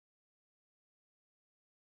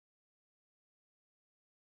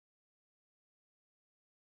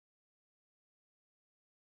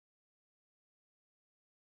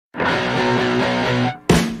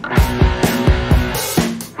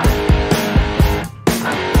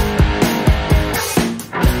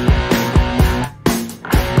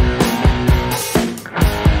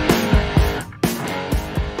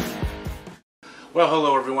Well,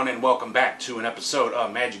 hello everyone, and welcome back to an episode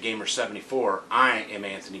of Magic Gamer 74. I am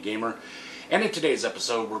Anthony Gamer, and in today's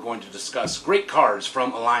episode we're going to discuss great cards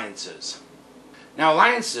from Alliances. Now,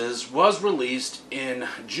 Alliances was released in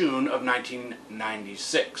June of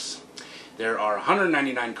 1996. There are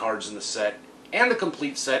 199 cards in the set, and the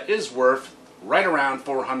complete set is worth right around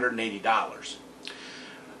 $480.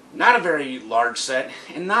 Not a very large set,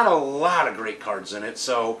 and not a lot of great cards in it,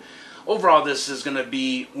 so overall, this is going to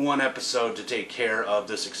be one episode to take care of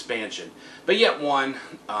this expansion, but yet one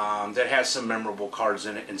that has some memorable cards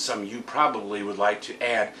in it and some you probably would like to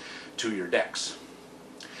add to your decks.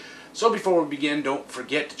 So before we begin, don't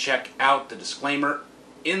forget to check out the disclaimer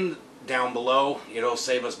down below. It'll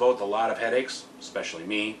save us both a lot of headaches, especially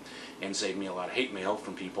me, and save me a lot of hate mail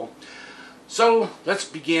from people. So let's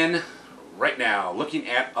begin right now, looking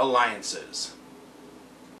at Alliances.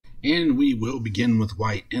 And we will begin with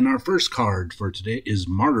white. And our first card for today is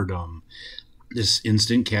Martyrdom. This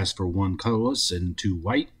instant casts for 1 colorless and 2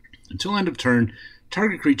 white. Until end of turn,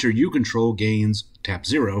 target creature you control gains, tap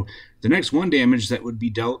 0, the next 1 damage that would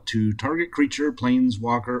be dealt to target creature,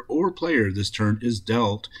 planeswalker, or player this turn is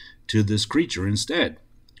dealt to this creature instead.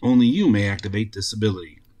 Only you may activate this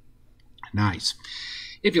ability. Nice.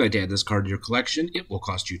 If you'd like to add this card to your collection, it will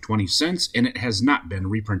cost you 20 cents, and it has not been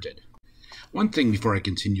reprinted. One thing before I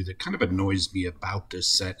continue that kind of annoys me about this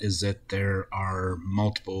set is that there are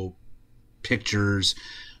multiple pictures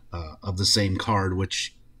of the same card,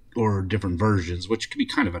 or different versions, which can be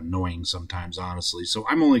kind of annoying sometimes, honestly. So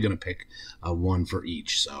I'm only going to pick one for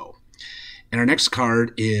each. And our next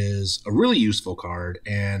card is a really useful card,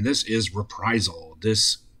 and this is Reprisal.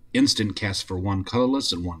 This instant casts for 1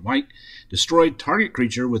 colorless and 1 white. Destroy target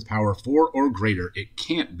creature with power 4 or greater. It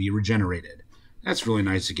can't be regenerated. That's really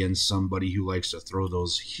nice against somebody who likes to throw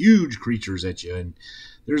those huge creatures at you, and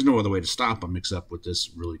there's no other way to stop them except with this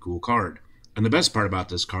really cool card. And the best part about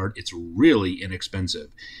this card, it's really inexpensive.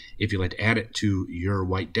 If you'd like to add it to your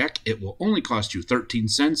white deck, it will only cost you 13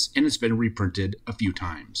 cents, and it's been reprinted a few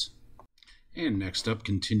times. And next up,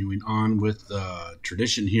 continuing on with the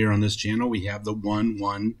tradition here on this channel, we have the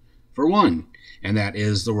 1/1 for 1, and that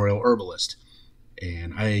is the Royal Herbalist.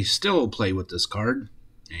 And I still play with this card.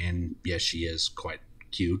 And yes, she is quite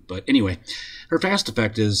cute. But anyway, her fast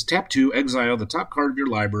effect is tap 2, exile the top card of your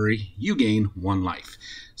library. You gain 1 life.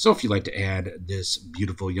 So if you'd like to add this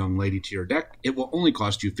beautiful young lady to your deck, it will only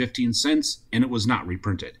cost you 15 cents, and it was not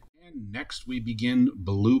reprinted. And next we begin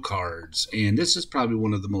blue cards. And this is probably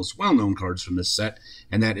one of the most well-known cards from this set,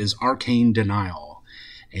 and that is Arcane Denial.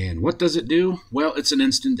 And what does it do? Well, it's an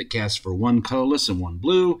instant that casts for 1 colorless and 1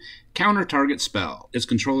 blue. Counter target spell. Its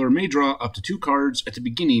controller may draw up to 2 cards at the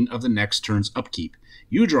beginning of the next turn's upkeep.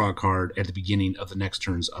 You draw a card at the beginning of the next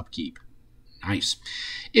turn's upkeep. Nice.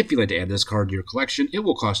 If you'd like to add this card to your collection, it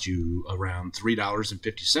will cost you around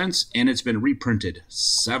 $3.50, and it's been reprinted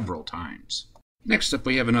several times. Next up,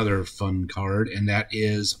 we have another fun card, and that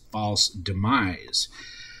is False Demise.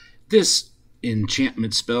 This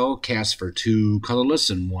enchantment spell casts for 2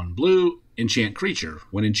 colorless and 1 blue. Enchant creature.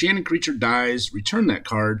 When enchanted creature dies, return that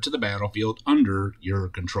card to the battlefield under your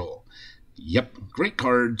control. Yep, great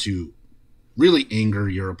card to really anger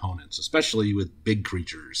your opponents, especially with big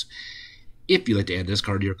creatures. If you'd like to add this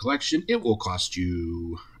card to your collection, it will cost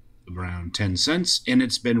you around 10 cents, and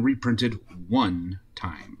it's been reprinted 1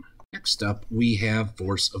 time. Next up, we have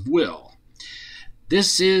Force of Will.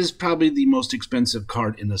 This is probably the most expensive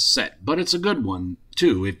card in the set, but it's a good one,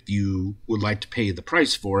 too, if you would like to pay the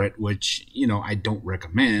price for it, which, I don't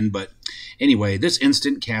recommend. But anyway, this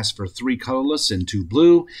instant casts for 3 colorless and 2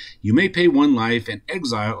 blue. You may pay 1 life and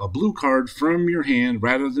exile a blue card from your hand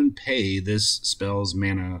rather than pay this spell's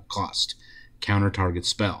mana cost. Counter target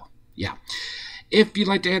spell. Yeah. If you'd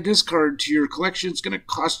like to add this card to your collection, it's going to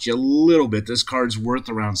cost you a little bit. This card's worth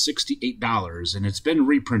around $68, and it's been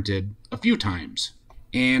reprinted a few times.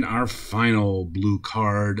 And our final blue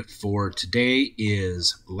card for today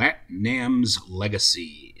is Latnam's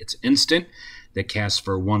Legacy. It's instant that casts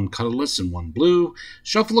for 1 colorless and 1 blue.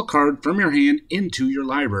 Shuffle a card from your hand into your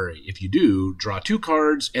library. If you do, draw 2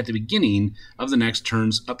 cards at the beginning of the next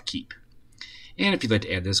turn's upkeep. And if you'd like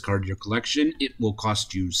to add this card to your collection, it will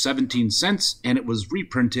cost you 17 cents, and it was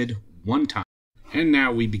reprinted 1 time. And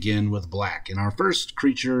now we begin with black. And our first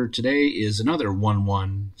creature today is another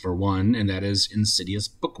 1/1 for 1, and that is Insidious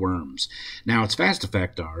Bookworms. Now, its fast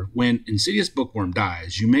effect are, when Insidious Bookworm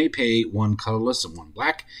dies, you may pay 1 colorless and 1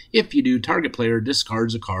 black. If you do, target player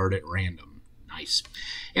discards a card at random. Nice.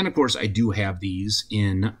 And of course, I do have these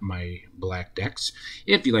in my black decks.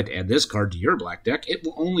 If you'd like to add this card to your black deck, it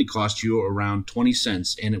will only cost you around 20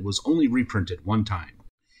 cents, and it was only reprinted 1 time.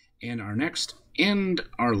 And our next and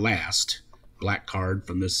our last black card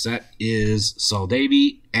from this set is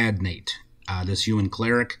Saldavi Adnate. This human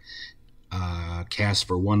cleric casts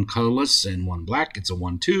for 1 colorless and 1 black. It's a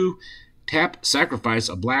 1/2. Tap, sacrifice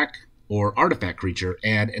a black or artifact creature.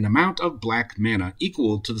 Add an amount of black mana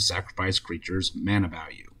equal to the sacrificed creature's mana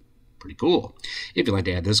value. Pretty cool. If you'd like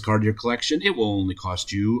to add this card to your collection, it will only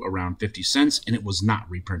cost you around 50 cents, and it was not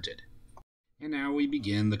reprinted. And now we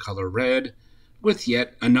begin the color red with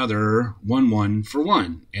yet another 1/1 for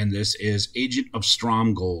 1, and this is Agent of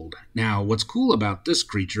Stromgold. Now, what's cool about this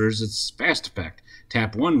creature is its fast effect.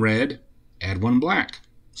 Tap 1 red, add 1 black.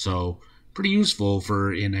 So, pretty useful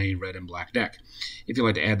for in a red and black deck. If you'd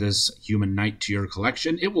like to add this Human Knight to your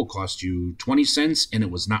collection, it will cost you 20 cents, and it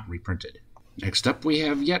was not reprinted. Next up, we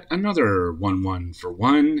have yet another 1/1 for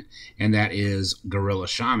 1, and that is Gorilla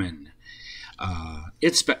Shaman.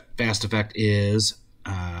 Its fast effect is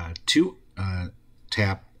 2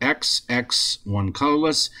 tap X, 1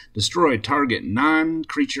 colorless, destroy target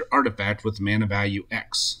non-creature artifact with mana value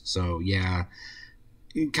X. So, yeah,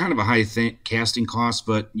 kind of a high casting cost,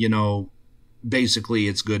 but, you know, basically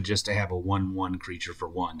it's good just to have a 1/1 creature for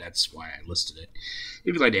 1. That's why I listed it.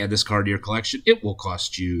 If you'd like to add this card to your collection, it will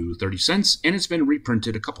cost you 30 cents, and it's been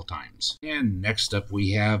reprinted a couple times. And next up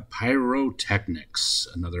we have Pyrotechnics,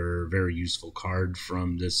 another very useful card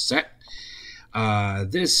from this set.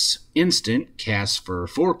 This instant casts for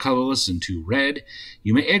 4 colorless and 2 red.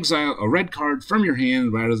 You may exile a red card from your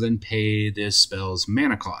hand rather than pay this spell's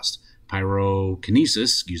mana cost.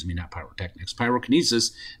 Pyrokinesis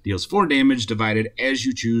deals 4 damage divided as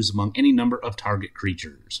you choose among any number of target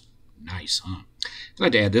creatures. Nice, huh? If you'd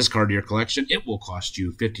like to add this card to your collection, it will cost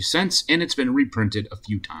you 50 cents, and it's been reprinted a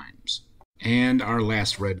few times. And our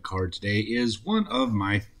last red card today is one of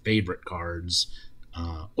my favorite cards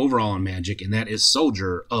overall in Magic, and that is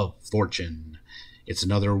Soldier of Fortune. It's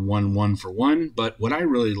another 1/1 for 1, but what I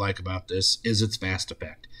really like about this is its fast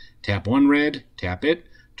effect. Tap 1 red, tap it,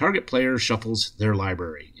 target player shuffles their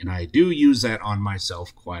library. And I do use that on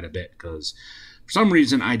myself quite a bit because for some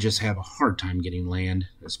reason I just have a hard time getting land,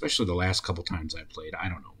 especially the last couple times I played. I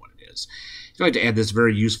don't know what it is. If you'd like to add this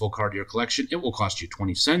very useful card to your collection, it will cost you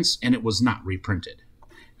 20 cents, and it was not reprinted.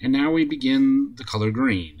 And now we begin the color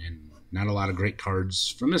green, and not a lot of great cards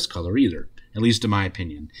from this color either, at least in my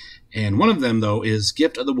opinion. And one of them, though, is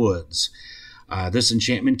Gift of the Woods. This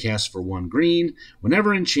enchantment casts for 1 green.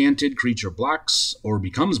 Whenever enchanted creature blocks or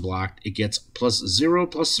becomes blocked, it gets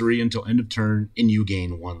 +0/+3 until end of turn, and you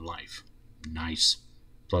gain 1 life. Nice.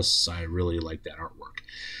 Plus, I really like that artwork.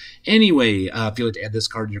 Anyway, if you'd like to add this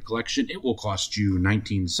card to your collection, it will cost you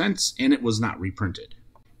 19 cents, and it was not reprinted.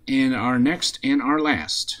 And our next and our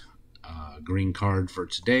last green card for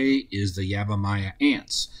today is the Yavimaya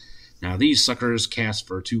Ants. Now, these suckers cast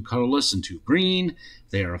for 2 colorless and 2 green.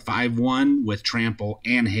 They are a 5/1 with trample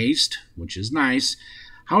and haste, which is nice.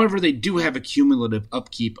 However, they do have a cumulative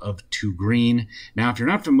upkeep of 2 green. Now, if you're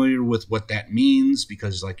not familiar with what that means,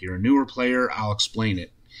 because like you're a newer player, I'll explain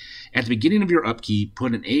it. At the beginning of your upkeep,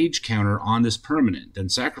 put an age counter on this permanent, then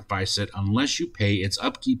sacrifice it unless you pay its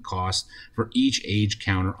upkeep cost for each age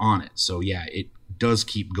counter on it. So yeah, it does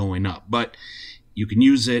keep going up, but you can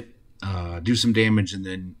use it, do some damage, and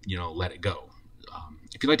then, you know, let it go.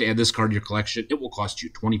 If you'd like to add this card to your collection, it will cost you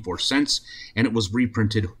 24 cents, and it was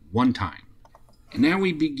reprinted 1 time. And now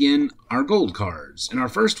we begin our gold cards. And our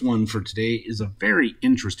first one for today is a very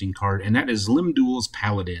interesting card, and that is Limdul's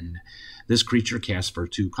Paladin. This creature casts for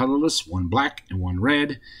 2 colorless, 1 black, and 1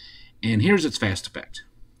 red. And here's its fast effect.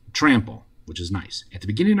 Trample, which is nice. At the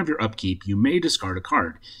beginning of your upkeep, you may discard a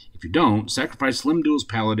card. If you don't, sacrifice Limdul's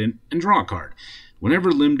Paladin and draw a card.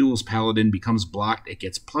 Whenever Limdul's Paladin becomes blocked, it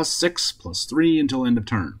gets +6/+3 until end of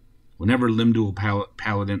turn. Whenever Limdul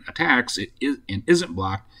Paladin attacks and isn't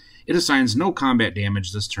blocked, it assigns no combat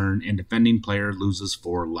damage this turn, and defending player loses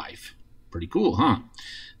 4 life. Pretty cool, huh?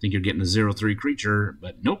 Think you're getting a 0/3 creature,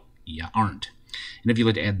 but nope, you aren't. And if you'd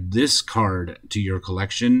like to add this card to your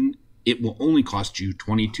collection, it will only cost you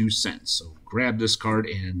 22 cents. So grab this card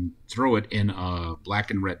and throw it in a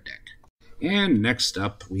black and red deck. And next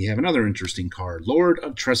up, we have another interesting card, Lord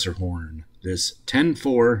of Tressorhorn. This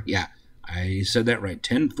 10/4, yeah, I said that right,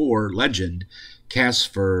 10/4 legend casts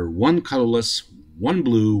for 1 colorless, 1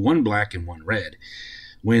 blue, 1 black, and 1 red.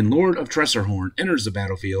 When Lord of Tressorhorn enters the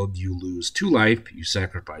battlefield, you lose 2 life, you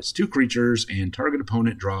sacrifice 2 creatures, and target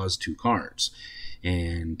opponent draws 2 cards.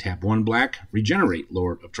 And tap 1 black, regenerate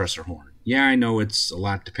Lord of Tressorhorn. Yeah, I know it's a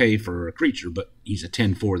lot to pay for a creature, but he's a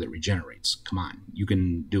 10/4 that regenerates. Come on, you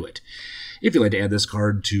can do it. If you'd like to add this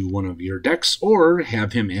card to one of your decks or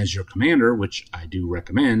have him as your commander, which I do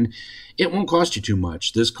recommend, it won't cost you too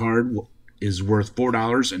much. This card is worth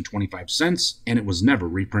 $4.25, and it was never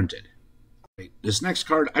reprinted. This next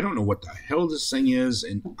card, I don't know what the hell this thing is,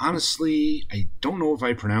 and honestly, I don't know if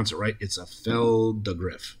I pronounce it right. It's a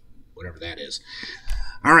Feldegriff, whatever that is.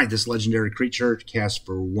 All right, this legendary creature casts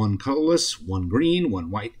for 1 colorless, 1 green,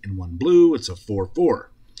 1 white, and 1 blue. It's a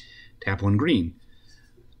 4/4. Tap 1 green.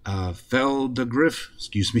 Feldegriff,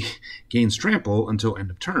 gains trample until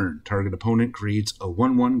end of turn. Target opponent creates a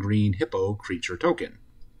 1/1 green hippo creature token.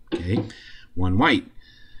 Okay, 1 white.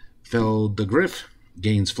 Feldegriff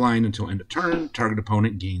gains flying until end of turn. Target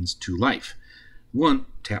opponent gains 2 life. 1,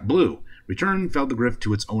 tap blue. Return Feldegriff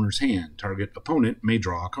to its owner's hand. Target opponent may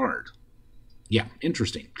draw a card. Yeah,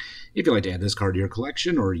 interesting. If you'd like to add this card to your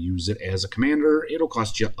collection or use it as a commander, it'll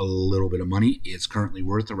cost you a little bit of money. It's currently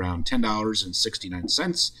worth around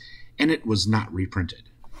 $10.69, and it was not reprinted.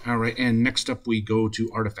 All right, and next up we go to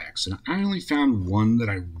artifacts. And I only found one that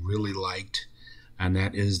I really liked, and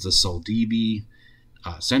that is the Soldevi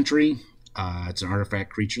Sentry. It's an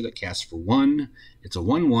artifact creature that casts for 1. It's a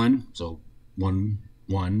 1/1, so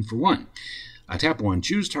 1/1 for 1. Tap 1,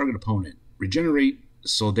 choose target opponent. Regenerate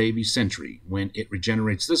Soldevi Sentry. When it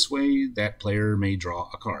regenerates this way, that player may draw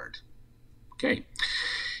a card. Okay.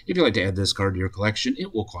 If you'd like to add this card to your collection,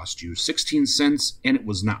 it will cost you 16 cents, and it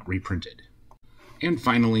was not reprinted. And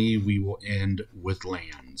finally, we will end with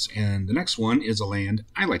lands. And the next one is a land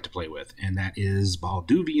I like to play with, and that is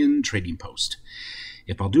Balduvian Trading Post.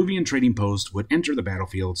 If Balduvian Trading Post would enter the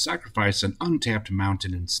battlefield, sacrifice an untapped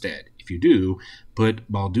mountain instead. If you do,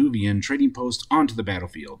 put Balduvian Trading Post onto the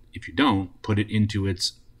battlefield. If you don't, put it into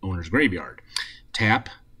its owner's graveyard. Tap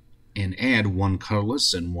and add 1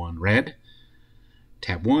 colorless and 1 red.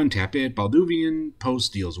 Tap 1, tap it. Balduvian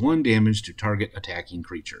Post deals 1 damage to target attacking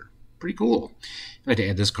creature. Pretty cool. If you'd like to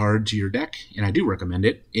add this card to your deck, and I do recommend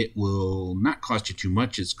it, it will not cost you too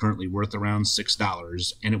much. It's currently worth around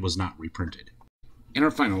 $6, and it was not reprinted. And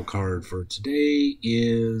our final card for today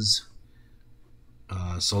is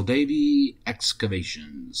Soldevi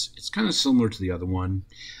Excavations. It's kind of similar to the other one.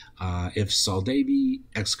 If Soldevi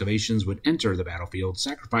Excavations would enter the battlefield,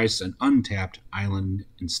 sacrifice an untapped island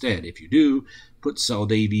instead. If you do, put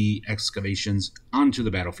Soldevi Excavations onto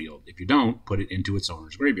the battlefield. If you don't, put it into its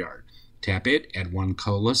owner's graveyard. Tap it, add 1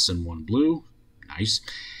 colorless and 1 blue. Nice.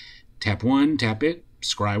 Tap 1, tap it,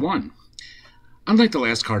 scry 1. Unlike the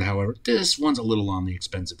last card, however, this one's a little on the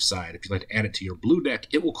expensive side. If you'd like to add it to your blue deck,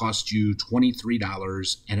 it will cost you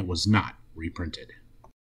 $23, and it was not reprinted.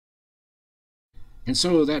 And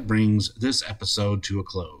so that brings this episode to a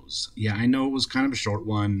close. Yeah, I know it was kind of a short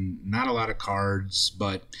one, not a lot of cards,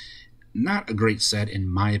 but not a great set in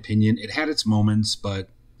my opinion. It had its moments, but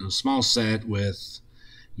a small set with,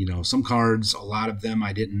 some cards, a lot of them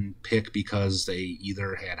I didn't pick because they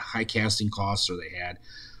either had high casting costs or they had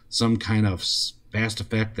some kind of fast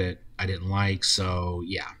effect that I didn't like, so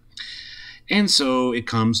yeah. And so it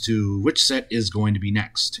comes to which set is going to be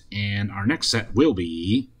next, and our next set will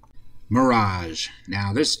be Mirage.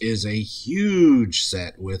 Now this is a huge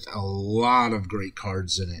set with a lot of great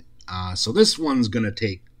cards in it, so this one's going to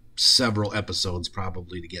take several episodes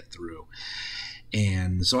probably to get through.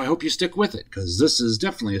 And so I hope you stick with it, because this is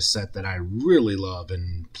definitely a set that I really love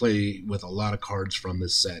and play with a lot of cards from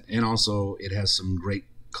this set, and also it has some great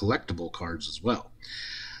collectible cards as well.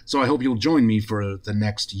 So I hope you'll join me for the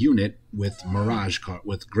next unit with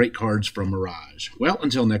with great cards from Mirage. Well,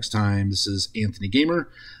 until next time, this is Anthony Gamer.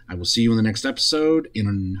 I will see you in the next episode.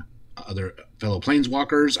 In other fellow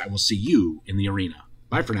Planeswalkers, I will see you in the arena.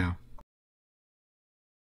 Bye for now.